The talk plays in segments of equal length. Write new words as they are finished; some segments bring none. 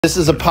This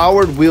is a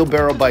powered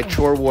wheelbarrow by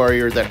Chore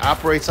Warrior that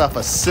operates off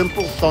a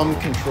simple thumb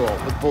control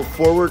with both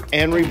forward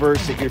and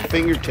reverse at your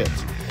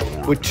fingertips,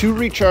 with two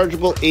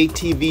rechargeable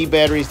ATV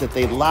batteries that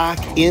they lock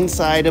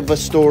inside of a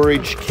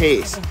storage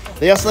case.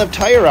 They also have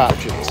tire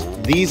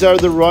options. These are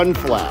the run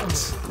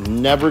flats.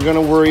 Never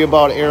gonna worry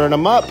about airing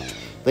them up.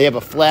 They have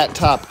a flat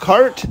top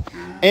cart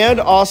and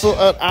also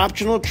an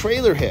optional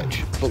trailer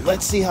hitch. But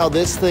let's see how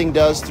this thing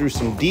does through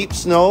some deep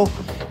snow,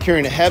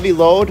 carrying a heavy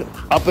load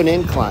up an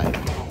incline.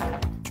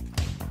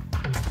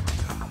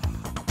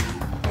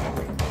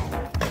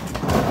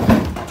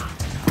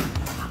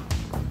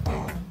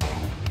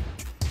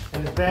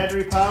 And it's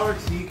battery powered,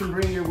 so you can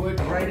bring your wood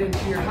right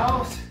into your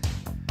house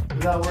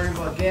without worrying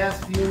about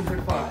gas, fumes,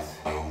 or fuss.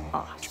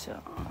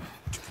 Awesome.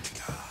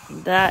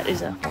 That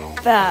is a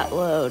fat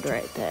load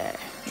right there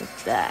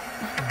with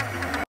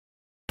that.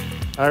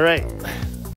 All right,